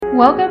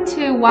Welcome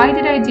to Why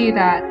Did I Do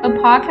That, a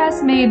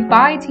podcast made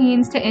by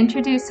teens to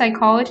introduce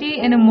psychology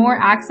in a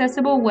more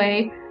accessible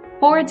way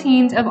for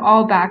teens of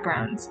all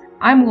backgrounds.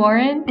 I'm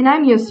Lauren. And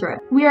I'm Yusra.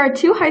 We are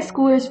two high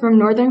schoolers from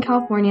Northern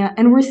California,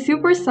 and we're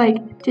super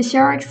psyched to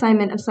share our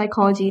excitement of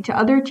psychology to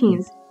other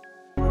teens.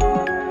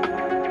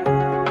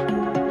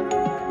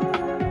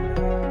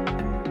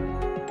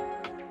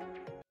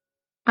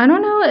 I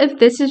don't know if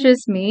this is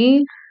just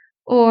me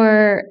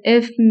or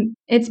if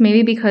it's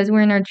maybe because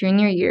we're in our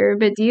junior year,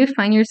 but do you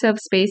find yourself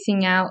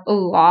spacing out a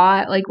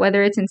lot, like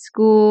whether it's in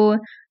school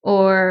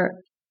or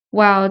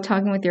while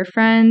talking with your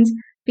friends?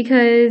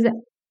 Because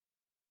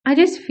I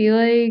just feel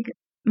like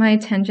my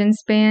attention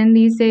span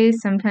these days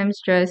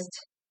sometimes just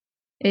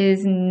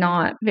is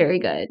not very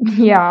good.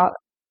 Yeah,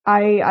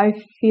 I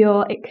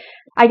feel like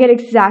I get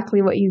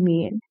exactly what you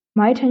mean.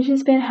 My attention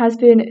span has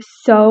been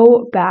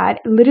so bad,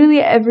 literally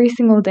every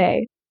single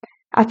day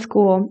at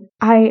school.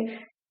 I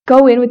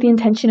go in with the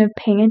intention of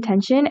paying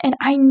attention, and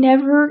I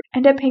never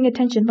end up paying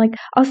attention. Like,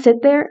 I'll sit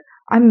there,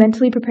 I'm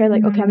mentally prepared,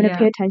 like, okay, I'm going to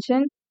pay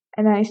attention,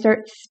 and then I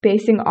start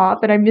spacing off,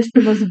 and I miss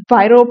the most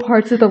vital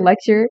parts of the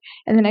lecture,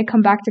 and then I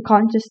come back to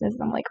consciousness,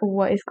 and I'm like,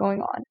 what is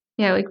going on?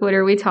 Yeah, like, what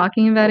are we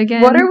talking about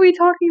again? What are we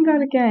talking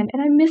about again?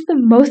 And I miss the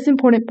most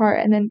important part,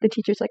 and then the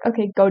teacher's like,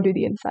 okay, go do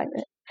the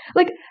assignment.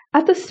 Like,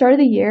 at the start of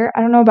the year,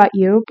 I don't know about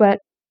you, but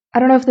I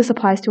don't know if this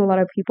applies to a lot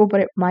of people,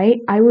 but it might.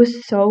 I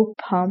was so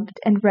pumped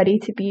and ready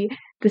to be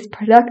this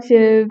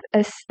productive,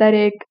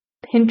 aesthetic,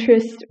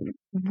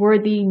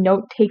 Pinterest-worthy,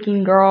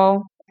 note-taking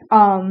girl.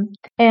 And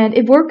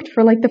it worked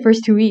for like the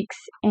first 2 weeks,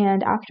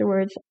 and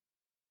afterwards,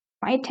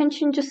 my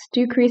attention just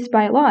decreased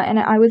by a lot, and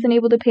I wasn't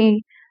able to pay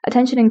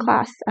attention in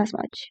class as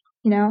much.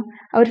 You know,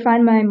 I would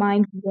find my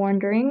mind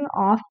wandering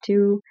off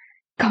to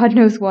God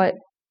knows what.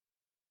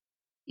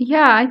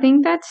 Yeah, I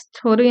think that's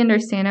totally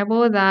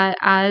understandable that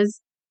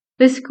as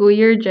the school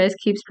year just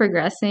keeps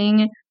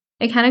progressing,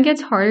 it kind of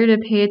gets harder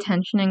to pay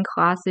attention in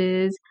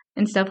classes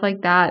and stuff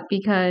like that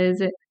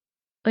because,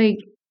 like,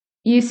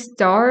 you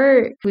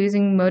start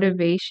losing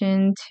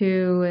motivation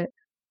to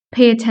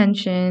pay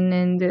attention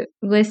and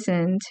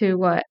listen to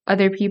what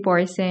other people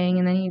are saying,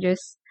 and then you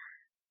just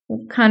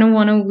kind of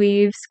want to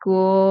leave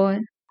school.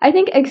 I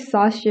think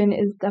exhaustion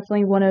is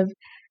definitely one of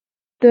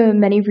the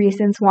many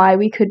reasons why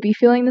we could be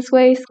feeling this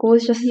way. School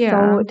is just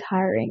so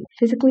tiring,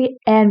 physically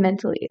and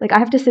mentally. Like, I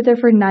have to sit there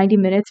for 90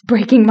 minutes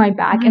breaking my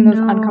back in those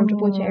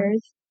uncomfortable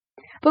chairs.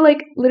 But,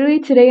 like, literally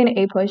today in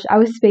A-Push, I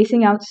was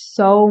spacing out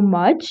so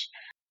much.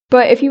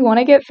 But if you want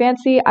to get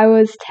fancy, I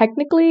was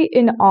technically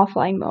in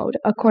offline mode,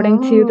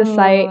 according to the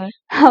site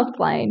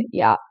Healthline.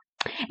 Yeah.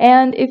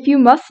 And if you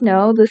must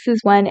know, this is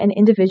when an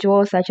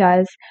individual such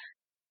as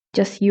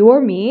just you or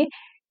me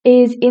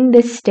is in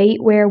this state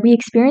where we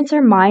experience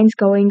our minds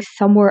going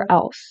somewhere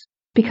else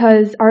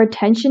because our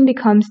attention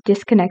becomes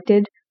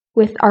disconnected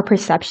with our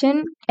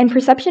perception, and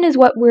perception is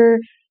what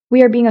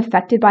we are being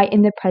affected by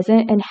in the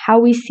present and how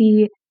we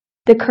see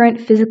the current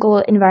physical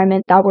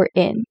environment that we're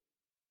in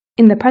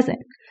the present.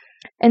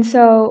 And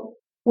so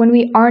when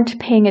we aren't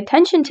paying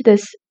attention to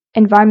this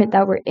environment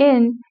that we're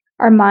in,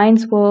 our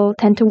minds will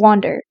tend to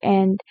wander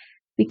and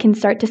we can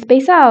start to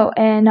space out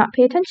and not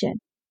pay attention.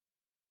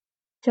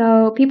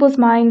 So people's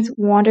minds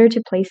wander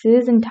to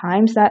places and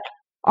times that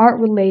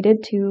aren't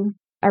related to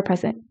our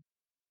present.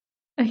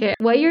 Okay,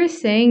 what you're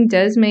saying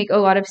does make a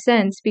lot of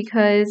sense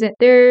because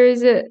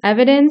there's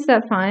evidence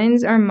that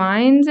finds our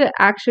minds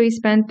actually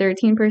spend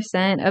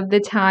 13% of the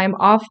time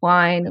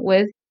offline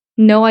with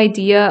no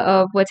idea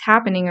of what's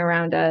happening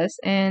around us.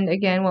 And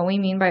again, what we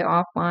mean by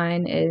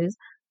offline is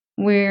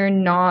we're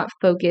not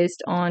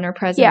focused on our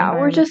present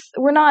environment.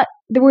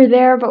 We're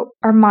there, but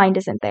our mind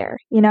isn't there,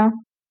 you know?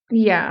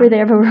 Yeah. We're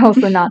there, but we're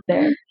also not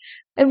there.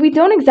 And we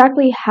don't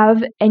exactly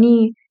have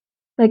any,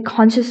 like,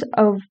 conscious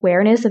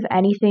awareness of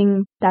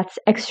anything that's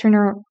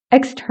external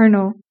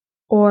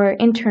or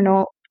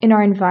internal in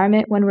our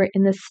environment when we're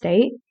in this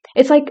state.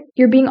 It's like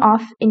you're being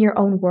off in your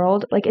own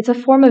world. Like, it's a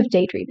form of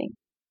daydreaming.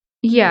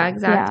 Yeah,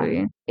 exactly.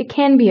 Yeah, it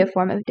can be a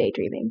form of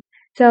daydreaming.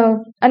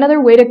 So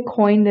another way to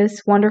coin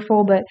this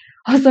wonderful but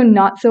also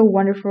not so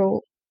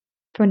wonderful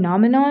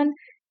phenomenon,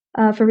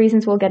 for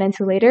reasons we'll get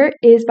into later,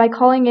 is by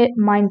calling it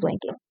mind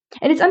blanking.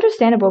 And it's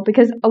understandable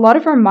because a lot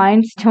of our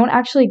minds don't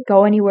actually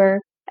go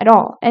anywhere at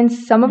all. And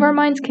some of our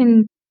minds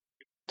can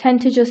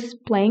tend to just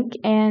blank,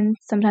 and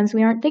sometimes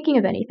we aren't thinking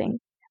of anything.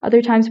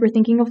 Other times we're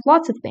thinking of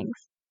lots of things.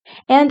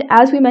 And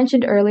as we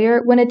mentioned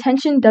earlier, when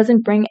attention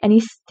doesn't bring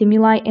any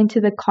stimuli into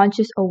the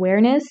conscious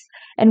awareness,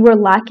 and we're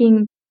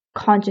lacking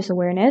conscious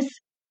awareness,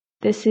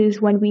 this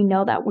is when we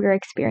know that we're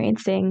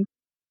experiencing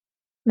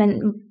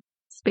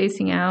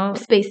spacing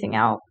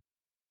out.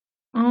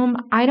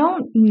 I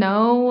don't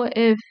know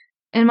if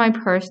in my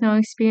personal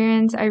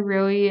experience I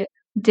really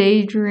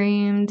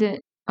daydreamed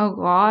a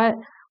lot,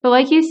 but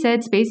like you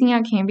said, spacing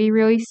out can be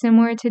really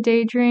similar to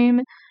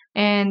daydream,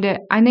 and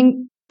I think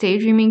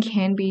daydreaming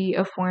can be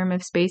a form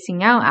of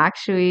spacing out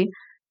actually,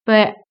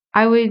 but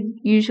I would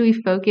usually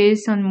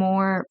focus on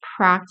more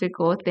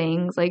practical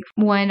things, like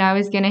when I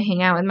was gonna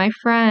hang out with my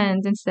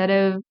friends instead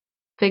of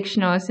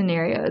fictional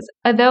scenarios.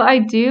 Although I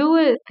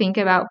do think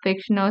about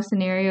fictional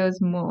scenarios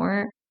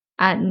more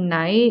at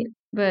night,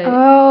 but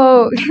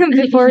Oh,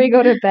 before we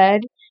go to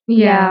bed.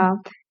 yeah. Yeah,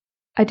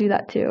 I do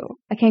that too.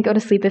 I can't go to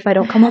sleep if I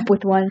don't come up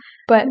with one.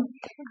 But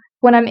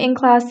when I'm in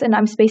class and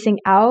I'm spacing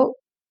out,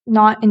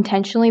 not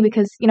intentionally,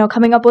 because,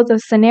 coming up with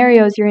those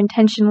scenarios, you're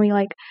intentionally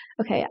like,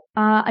 okay,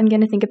 I'm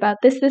going to think about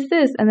this,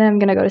 and then I'm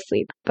going to go to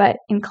sleep. But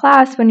in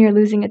class, when you're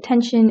losing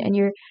attention and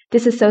you're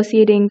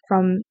disassociating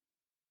from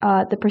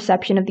the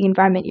perception of the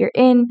environment you're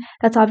in,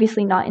 that's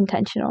obviously not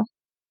intentional.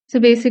 So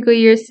basically,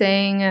 you're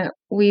saying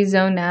we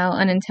zone out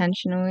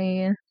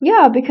unintentionally.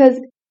 Yeah, because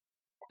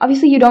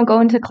obviously you don't go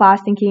into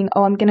class thinking,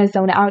 oh, I'm going to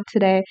zone out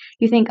today.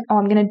 You think, oh,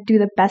 I'm going to do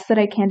the best that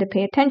I can to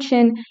pay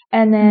attention.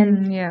 And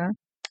then Yeah.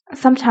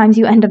 sometimes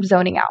you end up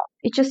zoning out.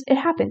 It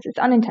happens. It's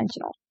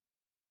unintentional.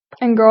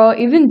 And girl,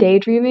 even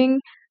daydreaming,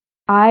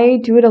 I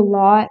do it a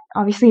lot.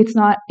 Obviously, it's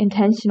not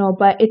intentional,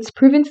 but it's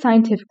proven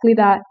scientifically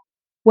that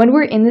when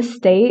we're in this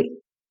state,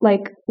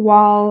 like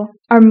while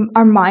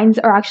our minds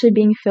are actually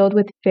being filled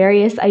with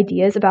various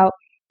ideas about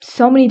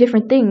so many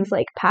different things,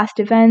 like past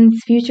events,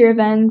 future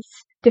events,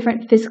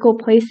 different physical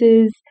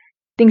places,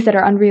 things that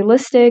are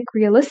unrealistic,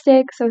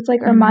 realistic. So it's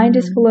like our mind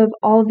is full of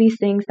all of these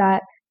things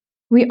that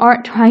we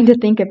aren't trying to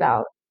think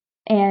about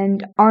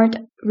and aren't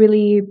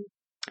really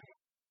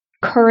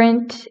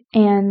current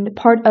and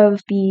part of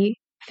the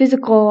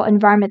physical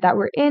environment that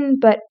we're in,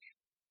 but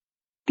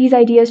these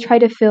ideas try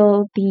to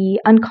fill the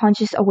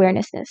unconscious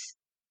awarenessness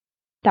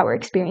that we're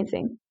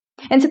experiencing.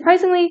 And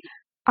surprisingly,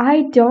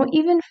 I don't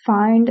even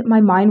find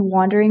my mind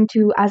wandering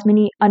to as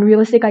many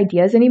unrealistic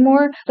ideas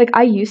anymore. Like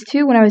I used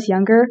to when I was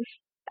younger.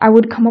 I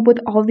would come up with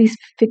all these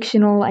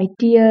fictional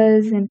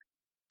ideas and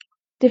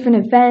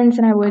different events,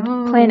 and I would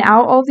plan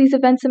out all of these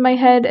events in my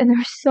head, and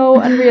they're so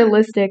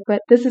unrealistic.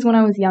 But this is when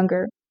I was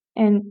younger,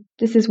 and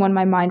this is when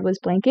my mind was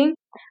blanking.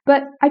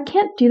 But I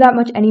can't do that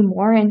much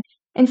anymore, and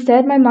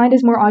instead my mind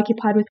is more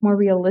occupied with more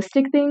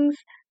realistic things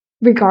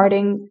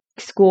regarding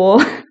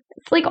school.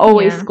 It's like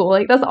always school.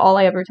 Like that's all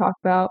I ever talk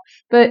about.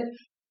 But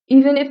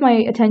even if my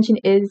attention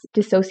is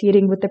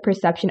dissociating with the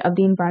perception of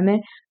the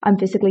environment I'm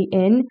physically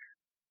in,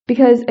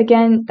 because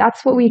again,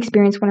 that's what we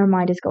experience when our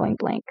mind is going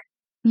blank.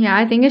 Yeah,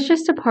 I think it's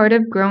just a part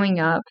of growing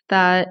up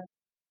that,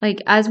 like,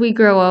 as we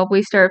grow up,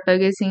 we start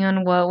focusing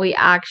on what we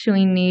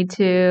actually need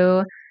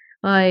to,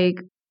 like,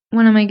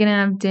 when am I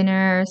gonna have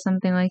dinner or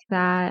something like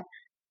that.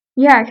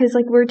 Yeah, because,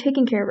 like, we're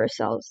taking care of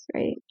ourselves,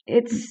 right?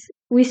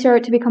 We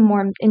start to become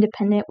more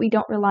independent. We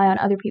don't rely on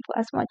other people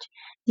as much.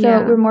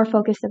 So we're more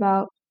focused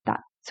about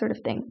that sort of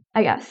thing,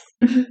 I guess.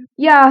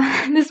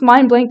 Yeah, this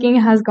mind blanking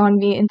has gotten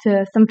me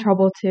into some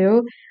trouble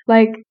too.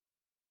 Like,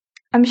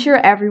 I'm sure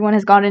everyone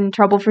has gotten in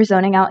trouble for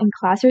zoning out in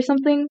class or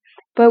something,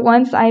 but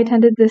once I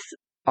attended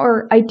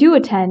I do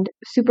attend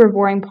super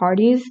boring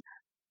parties,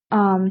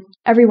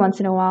 every once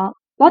in a while.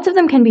 Lots of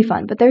them can be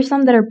fun, but there's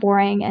some that are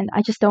boring and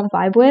I just don't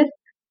vibe with.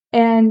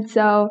 And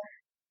so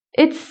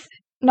it's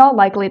not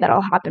likely that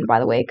it'll happen, by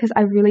the way, because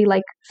I really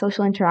like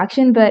social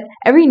interaction, but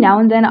every now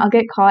and then I'll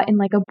get caught in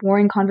like a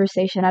boring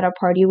conversation at a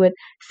party with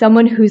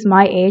someone who's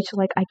my age.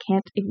 Like I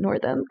can't ignore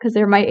them because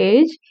they're my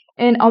age,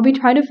 and I'll be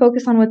trying to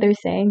focus on what they're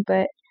saying,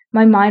 but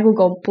my mind will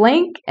go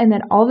blank, and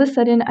then all of a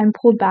sudden I'm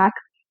pulled back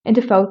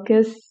into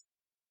focus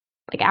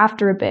like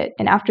after a bit,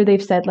 and after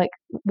they've said like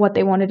what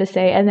they wanted to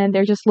say, and then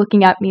they're just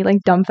looking at me like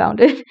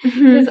dumbfounded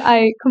because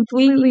I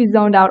completely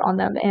zoned out on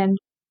them, and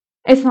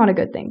it's not a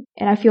good thing,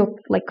 and I feel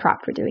like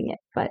crap for doing it.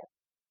 But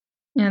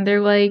yeah,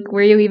 they're like,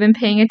 were you even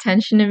paying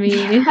attention to me?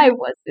 I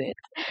wasn't.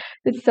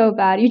 It's so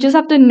bad. You just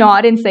have to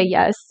nod and say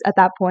yes at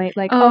that point,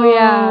 like oh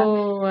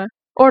yeah,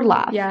 or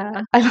laugh.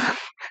 Yeah,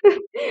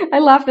 I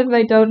laugh if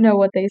I don't know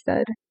what they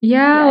said.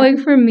 Yeah, like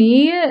for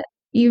me,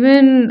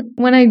 even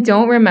when I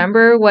don't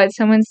remember what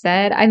someone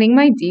said, I think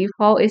my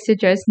default is to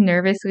just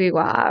nervously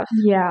laugh.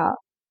 Yeah.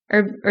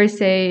 Or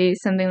say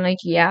something like,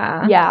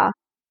 yeah. Yeah.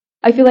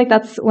 I feel like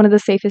that's one of the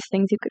safest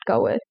things you could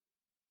go with.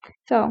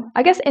 So,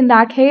 I guess in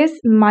that case,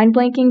 mind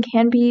blanking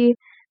can be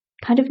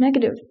kind of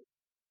negative.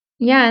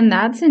 Yeah, in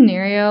that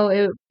scenario,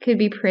 it could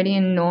be pretty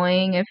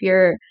annoying if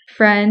your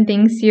friend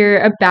thinks you're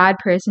a bad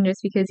person just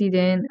because you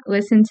didn't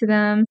listen to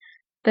them.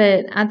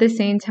 But at the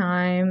same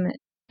time,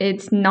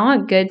 it's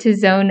not good to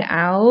zone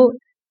out.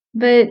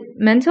 But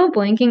mental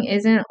blanking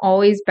isn't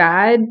always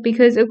bad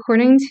because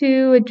according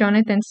to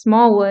Jonathan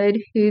Smallwood,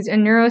 who's a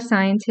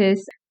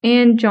neuroscientist,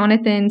 and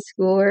Jonathan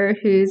Schooler,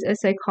 who's a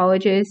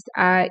psychologist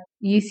at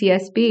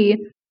UCSB,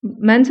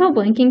 mental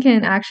blanking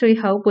can actually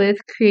help with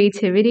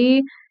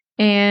creativity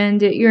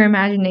and your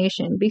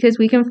imagination because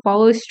we can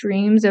follow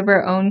streams of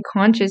our own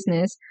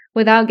consciousness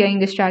without getting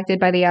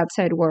distracted by the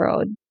outside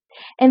world.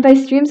 And by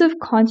streams of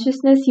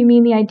consciousness, you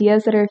mean the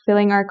ideas that are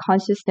filling our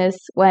consciousness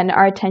when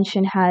our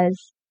attention has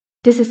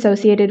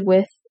disassociated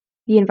with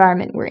the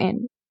environment we're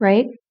in,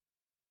 right?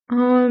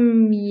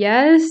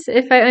 Yes,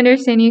 if I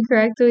understand you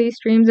correctly,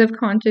 streams of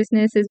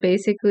consciousness is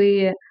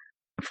basically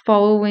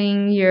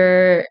following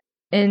your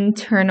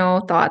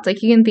internal thoughts.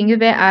 Like you can think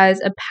of it as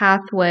a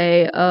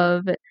pathway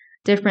of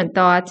different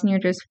thoughts and you're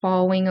just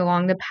following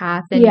along the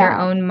path in your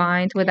own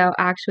mind without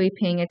actually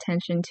paying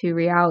attention to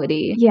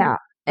reality. Yeah.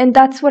 And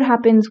that's what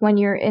happens when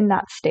you're in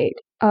that state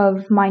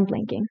of mind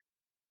blanking.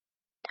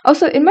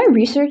 Also, in my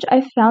research,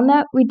 I found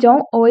that we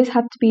don't always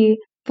have to be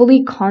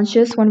fully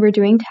conscious when we're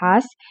doing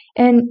tasks.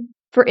 And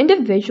for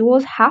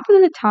individuals, half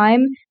of the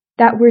time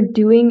that we're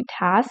doing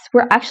tasks,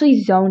 we're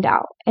actually zoned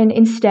out. And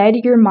instead,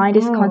 your mind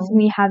is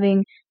constantly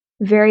having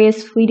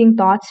various fleeting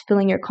thoughts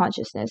filling your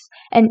consciousness.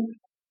 And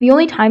the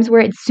only times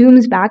where it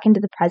zooms back into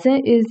the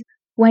present is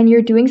when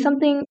you're doing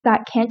something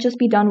that can't just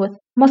be done with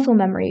muscle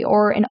memory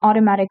or an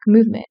automatic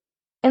movement.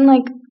 And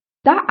like,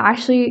 that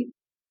actually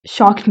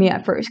shocked me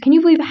at first. Can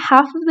you believe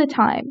half of the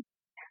time?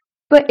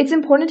 But it's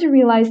important to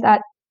realize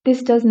that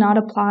this does not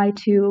apply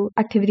to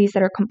activities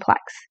that are complex.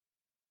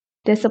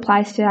 This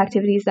applies to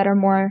activities that are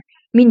more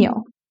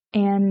menial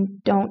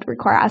and don't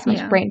require as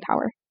much brain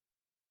power.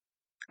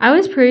 I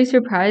was pretty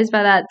surprised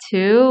by that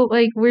too.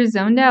 Like, we're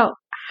zoned out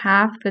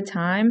half the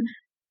time.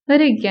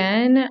 But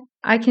again,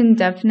 I can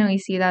definitely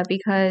see that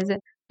because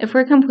if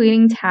we're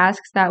completing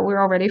tasks that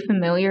we're already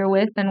familiar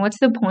with, then what's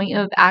the point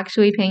of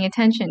actually paying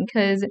attention?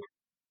 Because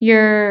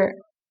your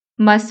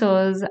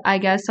muscles, I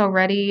guess,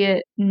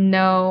 already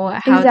know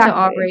how to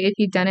operate if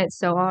you've done it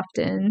so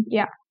often.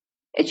 Yeah.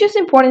 It's just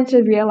important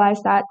to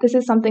realize that this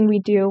is something we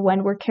do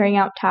when we're carrying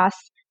out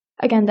tasks,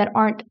 again, that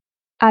aren't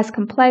as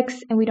complex,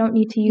 and we don't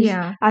need to use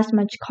as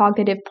much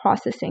cognitive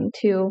processing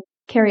to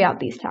carry out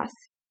these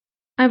tasks.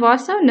 I've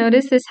also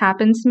noticed this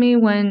happens to me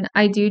when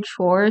I do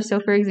chores. So,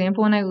 for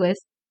example,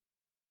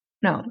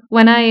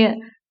 when I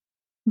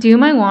do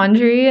my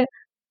laundry,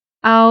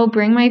 I'll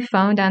bring my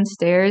phone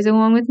downstairs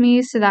along with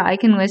me so that I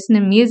can listen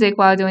to music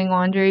while doing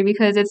laundry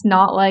because it's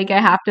not like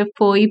I have to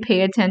fully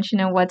pay attention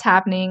to what's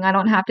happening. I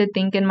don't have to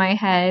think in my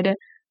head,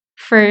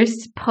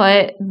 first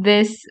put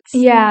this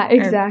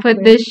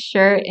put this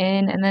shirt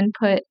in and then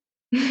put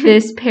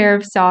this pair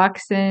of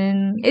socks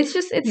in.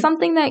 It's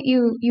something that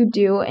you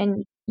do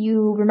and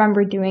you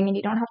remember doing and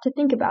you don't have to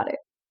think about it.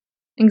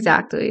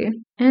 Exactly.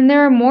 And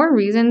there are more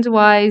reasons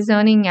why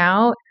zoning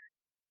out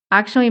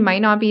actually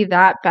might not be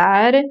that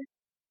bad.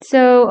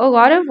 So a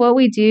lot of what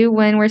we do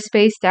when we're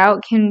spaced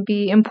out can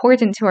be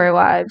important to our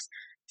lives.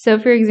 So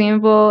for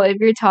example, if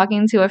you're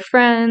talking to a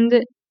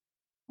friend,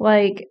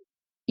 like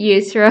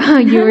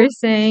Yusra, you were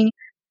saying,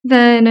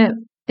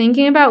 then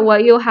thinking about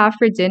what you'll have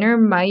for dinner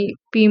might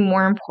be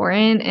more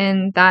important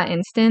in that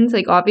instance.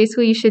 Like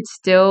obviously you should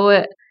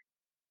still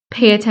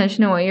pay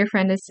attention to what your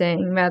friend is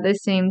saying, but at the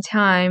same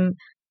time,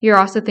 you're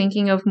also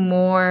thinking of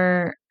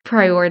more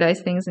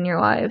prioritized things in your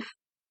life.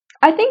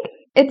 I think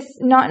it's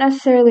not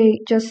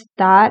necessarily just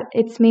that.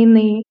 It's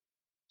mainly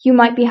you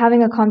might be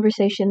having a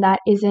conversation that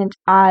isn't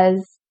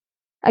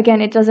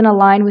it doesn't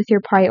align with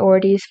your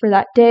priorities for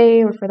that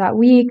day or for that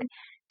week.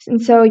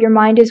 And so your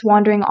mind is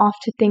wandering off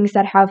to things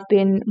that have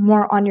been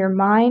more on your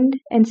mind.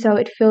 And so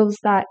it fills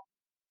that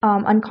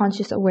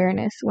unconscious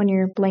awareness when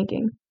you're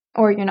blanking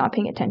or you're not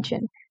paying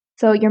attention.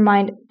 So your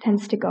mind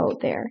tends to go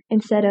there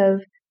instead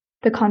of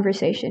the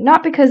conversation.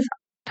 Not because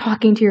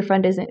talking to your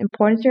friend isn't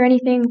important or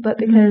anything, but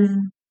because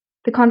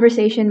the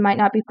conversation might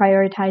not be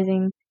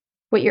prioritizing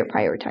what you're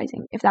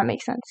prioritizing, if that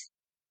makes sense.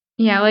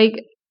 Yeah, like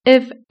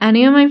if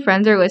any of my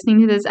friends are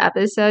listening to this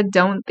episode,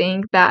 don't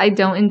think that I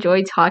don't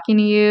enjoy talking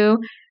to you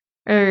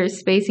or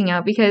spacing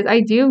out because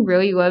I do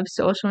really love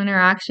social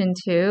interaction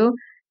too.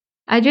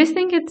 I just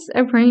think it's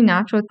a pretty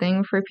natural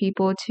thing for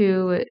people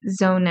to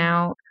zone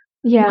out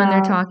when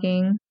they're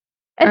talking.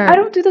 And I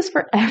don't do this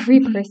for every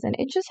person.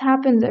 It just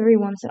happens every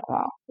once in a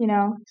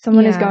while,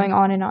 someone is going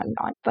on and on and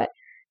on. But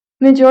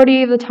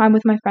majority of the time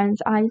with my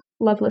friends, I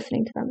love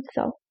listening to them.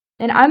 So,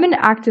 and I'm an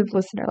active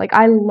listener. Like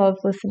I love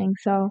listening.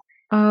 So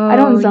I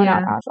don't zone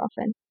out as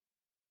often.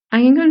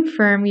 I can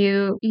confirm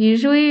you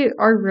usually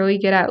are really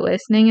good at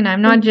listening, and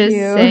I'm not just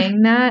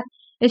saying that.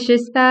 It's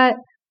just that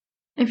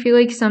I feel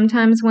like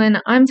sometimes when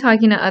I'm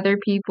talking to other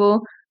people,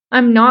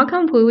 I'm not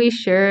completely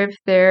sure if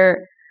they're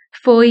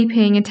fully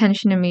paying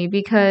attention to me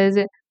because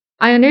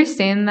I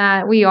understand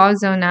that we all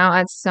zone out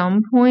at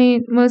some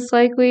point, most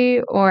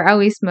likely, or at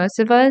least most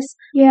of us.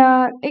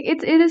 Yeah,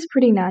 it is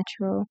pretty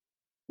natural.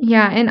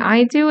 Yeah, and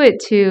I do it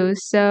too,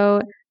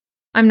 so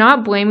I'm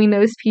not blaming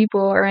those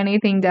people or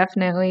anything,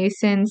 definitely,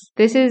 since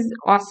this is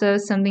also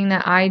something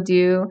that I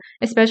do,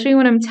 especially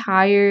when I'm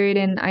tired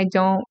and I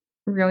don't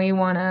really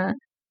want to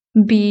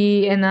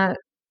be in that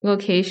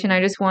location.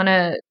 I just want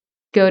to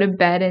go to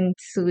bed and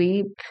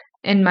sleep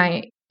in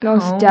my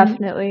home.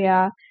 Definitely,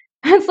 yeah.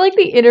 It's like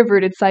the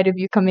introverted side of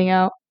you coming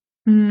out.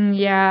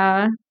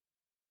 Yeah.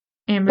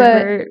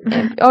 Ambivert.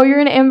 You're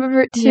an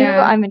ambivert too?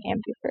 Yeah. I'm an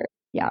ambivert.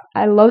 Yeah,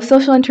 I love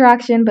social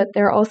interaction, but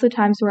there are also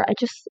times where I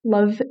just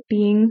love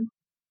being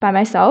by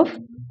myself.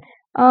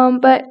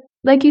 But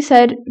like you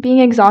said, being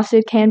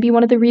exhausted can be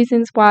one of the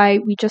reasons why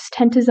we just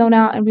tend to zone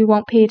out and we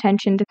won't pay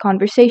attention to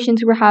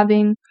conversations we're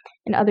having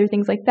and other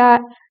things like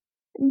that.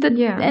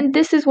 And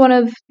this is one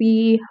of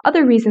the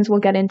other reasons we'll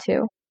get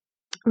into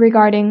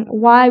regarding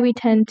why we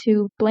tend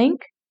to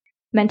blank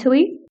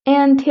mentally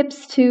and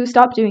tips to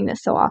stop doing this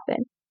so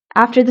often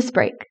after this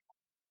break.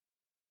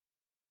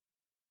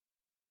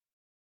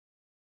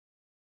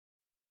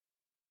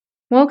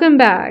 Welcome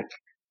back.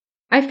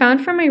 I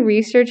found from my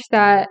research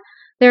that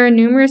there are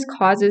numerous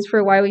causes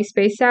for why we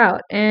space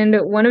out, and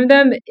one of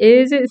them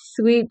is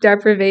sleep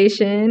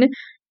deprivation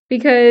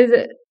because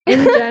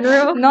in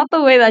general, Not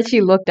the way that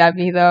she looked at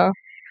me though.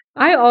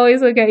 I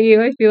always look at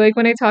you, I feel like,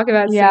 when I talk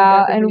about sleep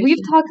Yeah, and we've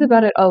deprivation. talked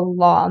about it a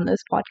lot on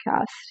this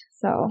podcast.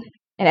 So,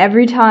 and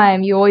every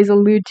time you always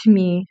allude to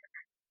me.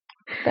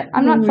 But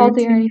I'm not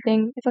salty or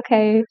anything. It's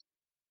okay.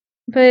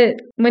 But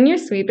when you're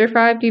sleep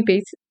deprived, you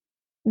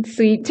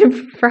sleep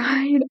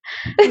deprived.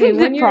 Okay,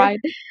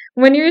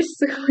 when you're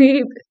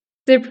sleep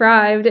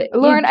deprived,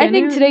 Lauren, I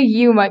think today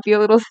you might be a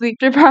little sleep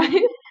deprived.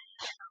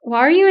 Why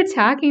are you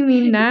attacking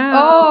me now?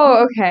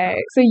 Oh, okay.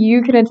 So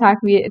you can attack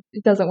me.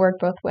 It doesn't work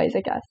both ways,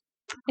 I guess.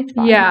 It's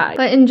fine. Yeah,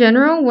 but in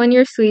general, when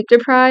you're sleep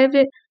deprived,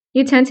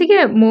 you tend to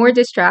get more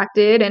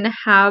distracted and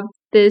have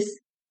this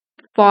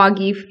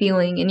foggy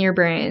feeling in your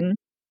brain.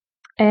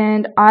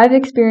 And I've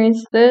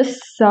experienced this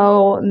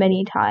so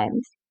many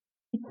times.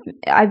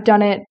 I've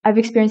done it. I've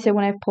experienced it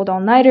when I've pulled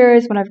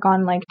all-nighters, when I've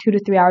gone like 2 to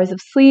 3 hours of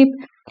sleep.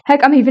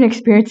 Heck, I'm even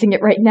experiencing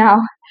it right now.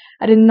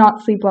 I did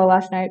not sleep well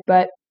last night,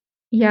 but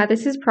yeah,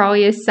 this is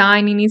probably a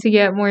sign you need to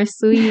get more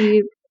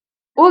sleep.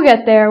 We'll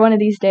get there one of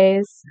these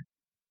days.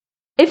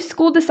 If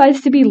school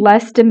decides to be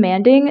less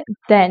demanding,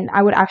 then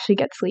I would actually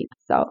get sleep.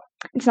 So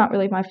it's not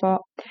really my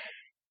fault.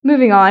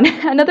 Moving on.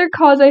 Another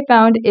cause I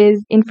found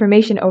is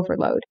information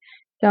overload.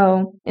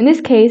 So in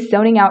this case,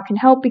 zoning out can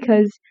help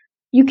because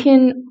you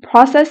can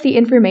process the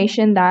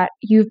information that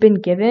you've been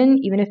given,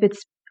 even if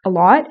it's a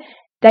lot,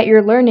 that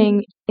you're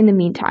learning in the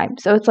meantime.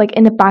 So it's like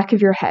in the back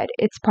of your head,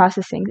 it's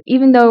processing.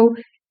 Even though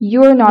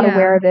you're not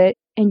aware of it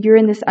and you're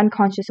in this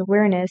unconscious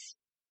awareness,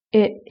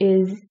 it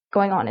is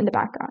going on in the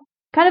background.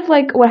 Kind of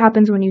like what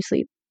happens when you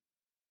sleep.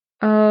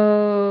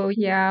 Oh,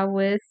 yeah,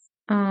 with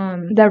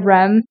the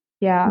REM.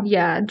 Yeah.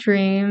 Yeah,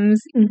 dreams.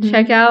 Mm-hmm.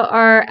 Check out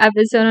our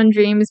episode on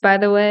dreams, by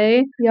the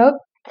way. Yep.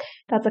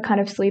 That's a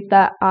kind of sleep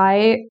that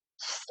I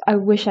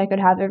wish I could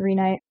have every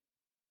night.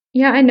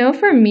 Yeah, I know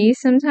for me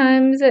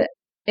sometimes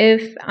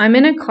if I'm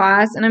in a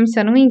class and I'm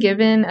suddenly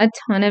given a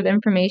ton of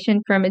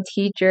information from a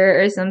teacher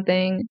or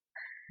something,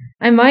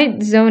 I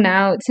might zone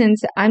out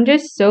since I'm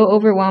just so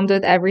overwhelmed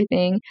with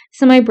everything.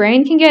 So my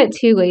brain can get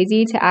too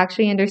lazy to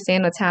actually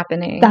understand what's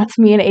happening. That's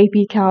me in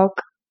AP Calc.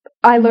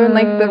 I learn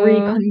like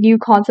the new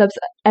concepts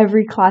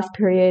every class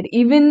period.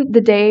 Even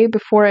the day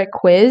before a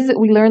quiz,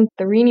 we learn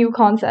 3 new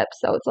concepts.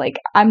 So it's like,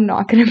 I'm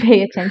not going to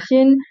pay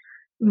attention.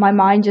 My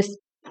mind just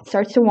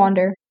starts to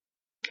wander.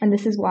 And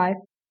this is why.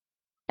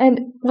 And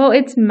well,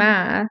 it's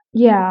math.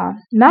 Yeah,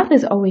 math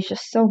is always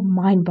just so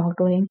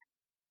mind-boggling.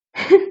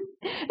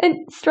 And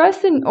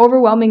stress and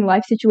overwhelming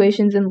life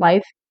situations in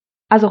life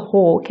as a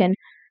whole can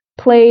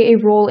play a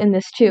role in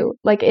this too.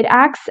 Like it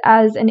acts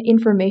as an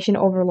information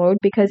overload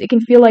because it can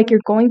feel like you're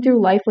going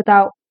through life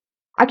without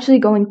actually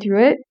going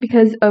through it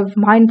because of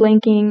mind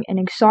blanking and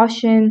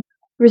exhaustion,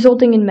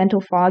 resulting in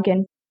mental fog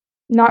and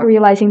not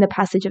realizing the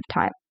passage of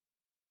time.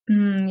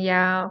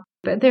 Yeah,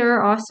 but there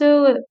are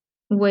also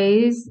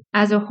ways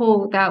as a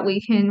whole that we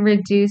can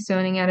reduce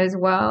zoning out as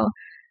well.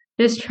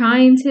 Just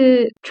trying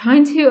to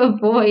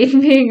avoid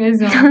being a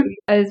zombie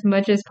as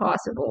much as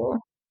possible.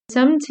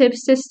 Some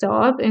tips to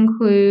stop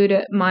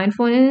include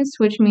mindfulness,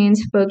 which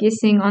means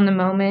focusing on the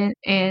moment,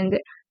 and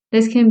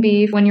this can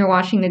be when you're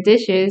washing the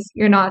dishes,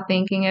 you're not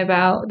thinking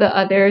about the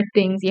other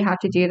things you have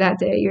to do that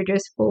day. You're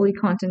just fully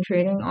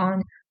concentrating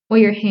on what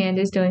your hand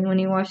is doing when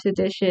you wash the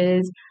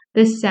dishes,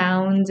 the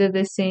sounds of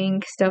the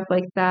sink, stuff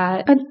like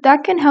that.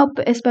 That can help,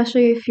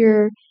 especially if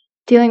you're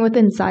dealing with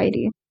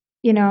anxiety.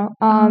 You know,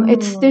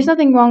 there's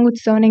nothing wrong with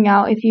zoning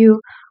out if you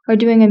are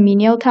doing a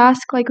menial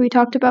task like we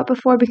talked about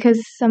before, because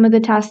some of the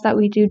tasks that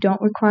we do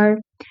don't require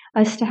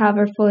us to have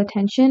our full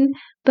attention.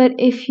 But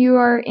if you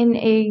are in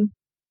a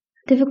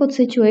difficult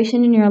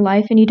situation in your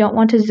life and you don't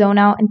want to zone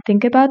out and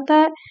think about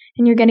that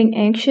and you're getting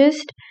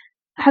anxious,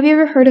 have you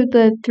ever heard of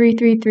the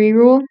 3-3-3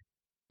 rule?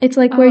 It's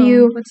like where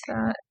you what's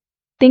that?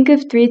 Think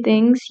of 3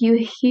 things,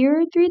 you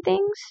hear 3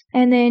 things,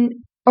 and then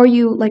or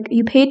you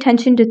pay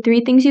attention to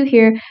 3 things you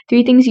hear,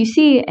 3 things you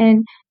see,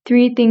 and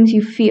 3 things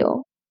you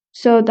feel.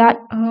 So that's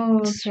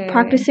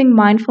practicing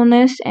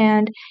mindfulness,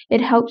 and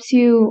it helps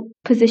you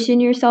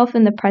position yourself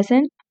in the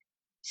present.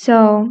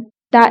 So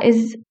that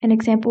is an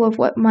example of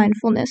what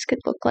mindfulness could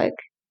look like.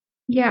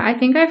 Yeah, I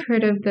think I've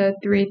heard of the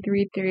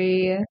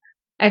 3-3-3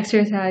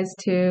 exercise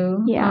too.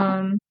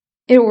 Yeah,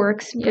 it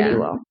works pretty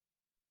well.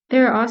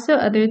 There are also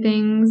other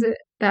things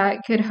that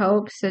could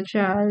help, such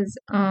as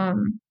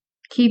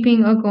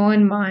keeping a goal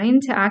in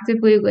mind to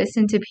actively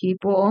listen to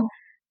people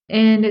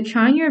and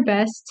trying your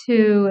best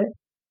to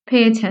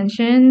pay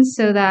attention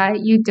so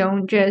that you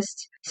don't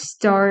just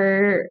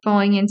start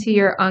falling into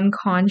your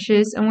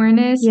unconscious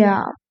awareness.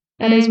 Yeah,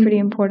 that is pretty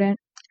important.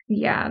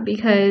 Yeah,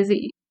 because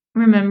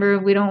remember,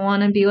 we don't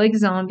want to be like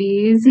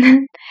zombies.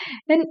 And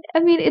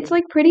I mean, it's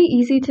like pretty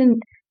easy to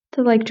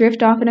like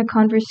drift off in a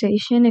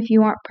conversation if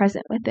you aren't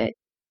present with it.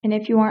 And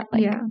if you aren't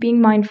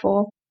being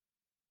mindful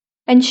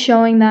and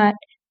showing that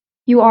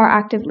you are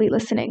actively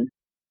listening.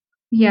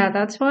 Yeah,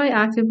 that's why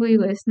actively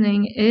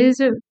listening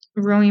is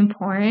really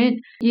important.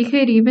 You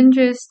could even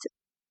just,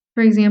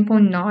 for example,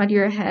 nod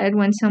your head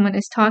when someone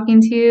is talking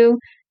to you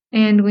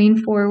and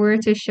lean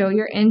forward to show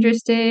you're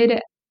interested,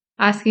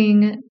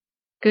 asking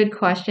good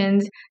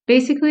questions.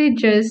 Basically,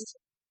 just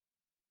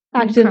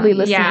actively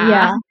listening.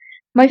 Yeah.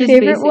 My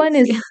favorite one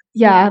is,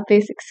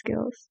 basic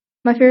skills.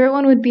 My favorite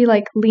one would be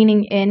like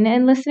leaning in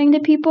and listening to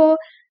people,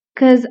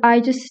 because I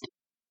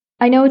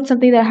know it's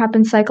something that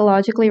happens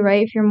psychologically,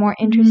 right? If you're more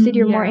interested,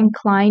 you're more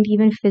inclined,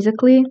 even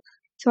physically.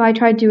 So I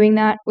tried doing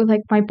that with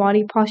like my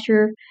body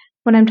posture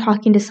when I'm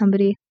talking to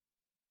somebody.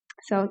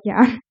 So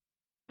yeah.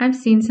 I've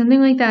seen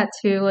something like that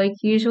too. Like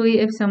usually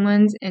if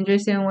someone's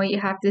interested in what you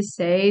have to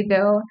say,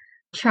 they'll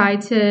try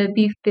to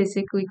be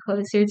physically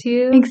closer to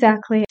you.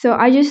 Exactly. So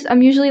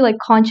I'm usually like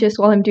conscious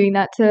while I'm doing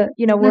that to,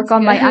 work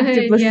on my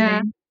active listening.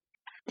 Yeah.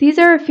 These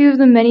are a few of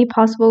the many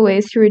possible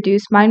ways to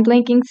reduce mind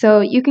blanking so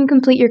you can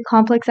complete your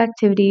complex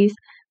activities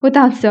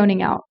without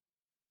zoning out.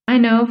 I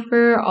know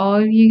for all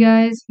of you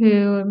guys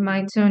who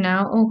might zone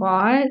out a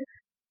lot,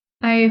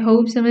 I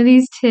hope some of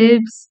these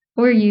tips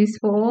were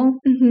useful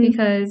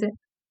because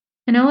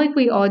I know like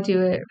we all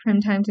do it from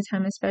time to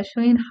time,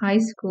 especially in high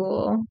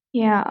school.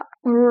 Yeah,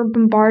 we're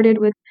bombarded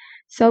with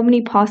so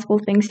many possible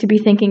things to be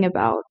thinking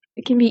about.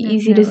 It can be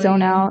easy to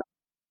zone out.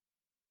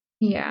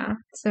 Yeah,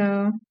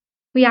 so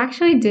we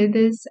actually did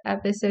this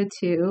episode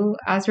too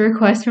as a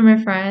request from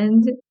a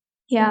friend.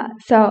 Yeah,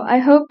 so I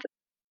hope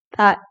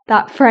that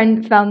that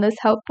friend found this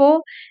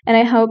helpful, and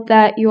I hope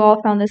that you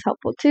all found this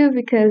helpful too,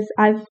 because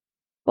the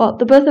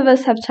both of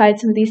us have tried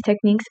some of these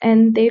techniques,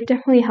 and they've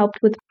definitely helped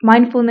with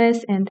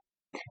mindfulness and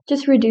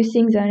just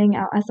reducing zoning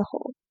out as a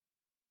whole.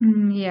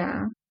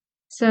 Yeah.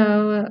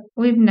 So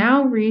we've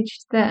now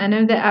reached the end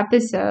of the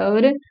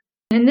episode.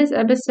 In this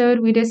episode,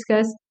 we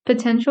discussed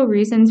potential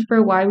reasons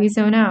for why we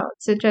zone out,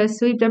 such as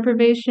sleep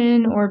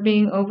deprivation or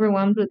being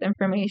overwhelmed with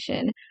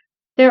information.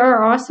 There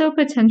are also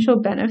potential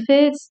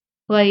benefits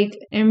like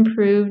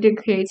improved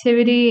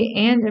creativity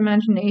and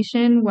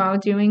imagination while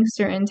doing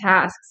certain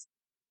tasks.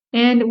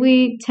 And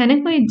we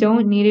technically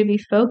don't need to be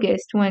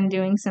focused when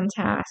doing some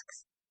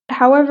tasks.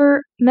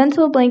 However,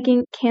 mental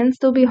blanking can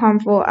still be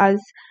harmful, as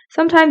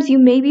sometimes you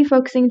may be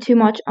focusing too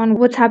much on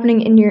what's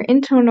happening in your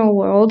internal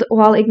world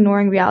while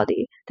ignoring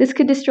reality. This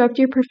could disrupt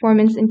your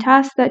performance in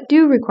tasks that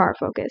do require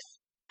focus.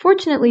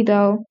 Fortunately,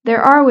 though,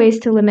 there are ways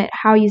to limit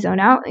how you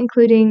zone out,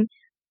 including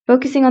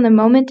focusing on the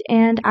moment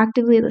and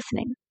actively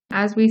listening.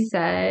 As we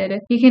said,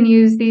 you can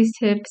use these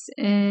tips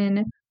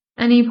in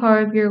any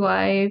part of your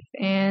life,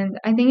 and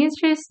I think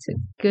it's just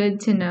good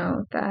to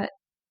know that,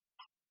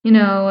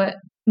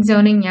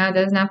 zoning out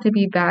doesn't have to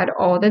be bad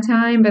all the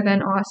time, but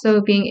then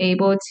also being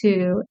able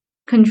to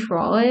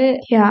control it.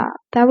 Yeah,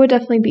 that would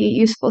definitely be a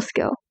useful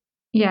skill.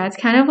 Yeah, it's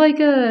kind of like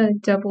a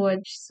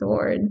double-edged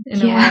sword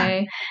in a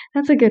way.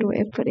 That's a good way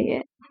of putting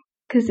it,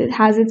 because it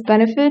has its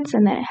benefits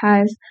and then it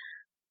has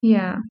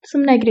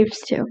some negatives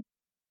too.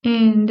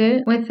 And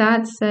with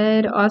that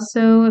said,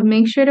 also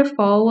make sure to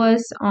follow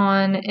us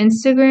on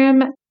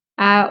Instagram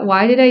at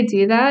Why Did I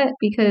Do That?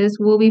 Because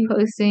we'll be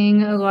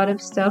posting a lot of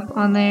stuff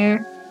on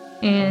there.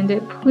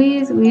 And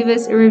please leave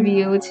us a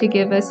review to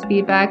give us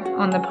feedback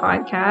on the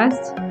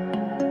podcast.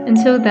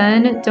 Until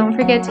then, don't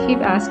forget to keep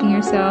asking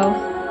yourself,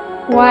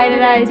 why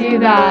did I do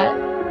that?